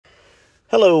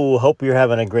Hello, hope you're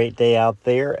having a great day out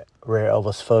there, Rare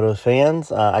Elvis Photos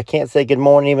fans. I can't say good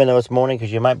morning even though it's morning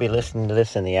because you might be listening to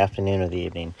this in the afternoon or the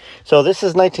evening. So this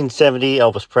is 1970,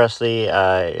 Elvis Presley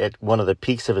at one of the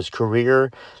peaks of his career.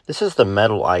 This is the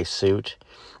Metal Eye suit,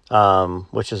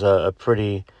 which is a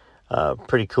pretty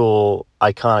cool,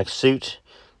 iconic suit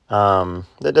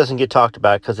that doesn't get talked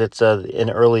about because it's an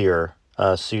earlier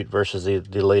suit versus the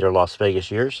later Las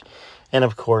Vegas years. And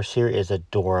of course, here is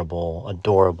adorable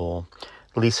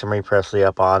Lisa Marie Presley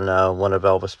up on one of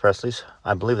Elvis Presley's.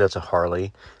 I believe that's a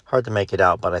Harley. Hard to make it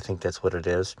out, but I think that's what it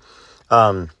is.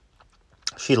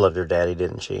 She loved her daddy,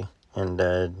 didn't she? And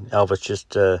Elvis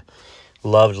just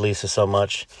loved Lisa so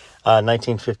much.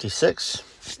 1956,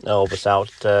 Elvis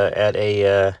out at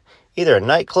a either a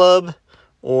nightclub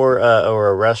or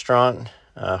a restaurant.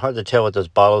 Hard to tell what those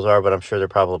bottles are, but I'm sure they're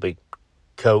probably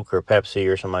Coke or Pepsi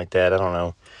or something like that. I don't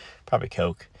know. Probably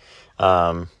Coke.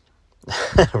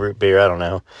 Root beer, I don't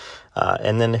know.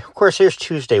 And then, of course, here's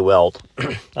Tuesday Weld.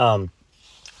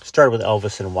 Started with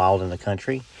Elvis and Wild in the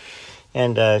Country.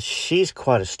 And she's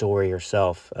quite a story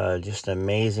herself. Just an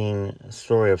amazing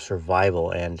story of survival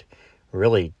and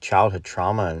really childhood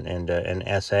trauma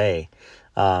and SA.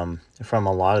 From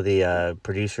a lot of the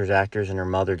producers, actors, and her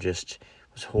mother just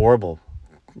was horrible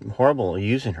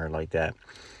using her like that.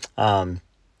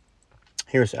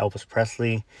 Here's Elvis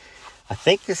Presley. I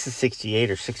think this is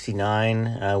 68 or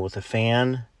 69 with a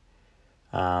fan.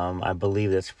 I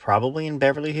believe that's probably in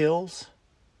Beverly Hills,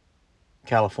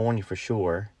 California for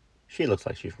sure. She looks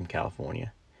like she's from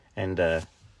California. And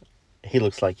he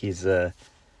looks like he's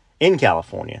in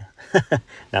California.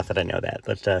 Not that I know that,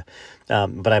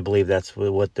 but I believe that's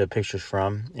what the picture's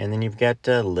from. And then you've got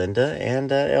Linda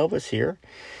and Elvis here.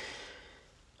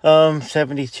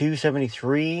 72,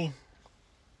 73.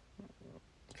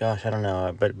 Gosh, I don't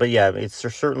know, but yeah, it's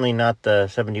certainly not the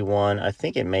 71. I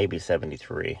think it may be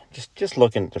 73. Just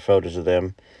looking at the photos of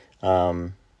them,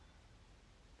 and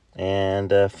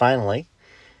finally,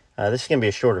 this is gonna be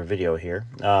a shorter video here.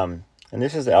 And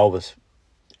this is Elvis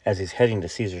as he's heading to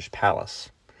Caesar's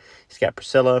Palace. He's got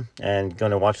Priscilla and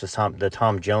going to watch the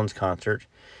Tom Jones concert,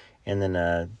 and then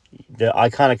the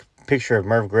iconic picture of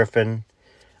Merv Griffin,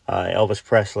 Elvis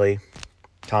Presley,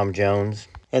 Tom Jones,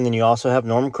 and then you also have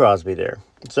Norm Crosby there.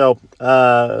 So,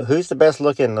 who's the best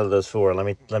looking of those four?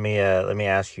 Let me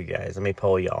ask you guys. Let me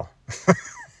poll y'all.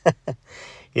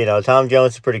 You know, Tom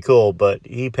Jones is pretty cool, but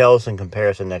he pales in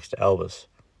comparison next to Elvis.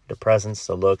 The presence,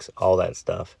 the looks, all that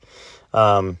stuff.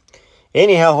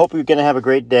 Anyhow, hope you're gonna have a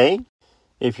great day.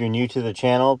 If you're new to the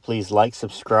channel, please like,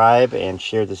 subscribe, and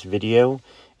share this video.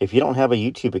 If you don't have a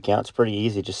YouTube account, it's pretty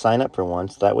easy. Just sign up for one,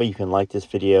 so that way you can like this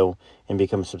video and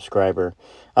become a subscriber.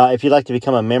 If you'd like to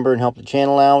become a member and help the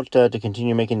channel out to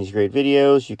continue making these great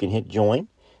videos, you can hit join.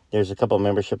 There's a couple of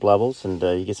membership levels, and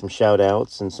you get some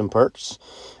shout-outs and some perks.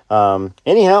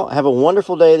 Anyhow, have a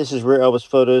wonderful day. This is Rare Elvis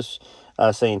Photos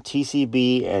saying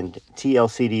TCB and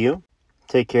TLC to you.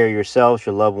 Take care of yourselves,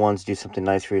 your loved ones. Do something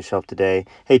nice for yourself today.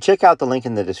 Hey, check out the link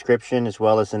in the description as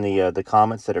well as in the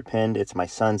comments that are pinned. It's my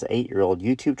son's 8-year-old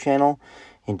YouTube channel.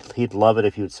 He'd love it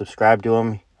if you would subscribe to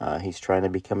him. He's trying to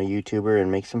become a YouTuber and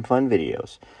make some fun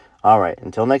videos. All right,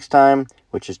 until next time,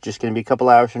 which is just going to be a couple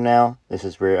hours from now, this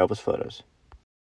is Rare Elvis Photos.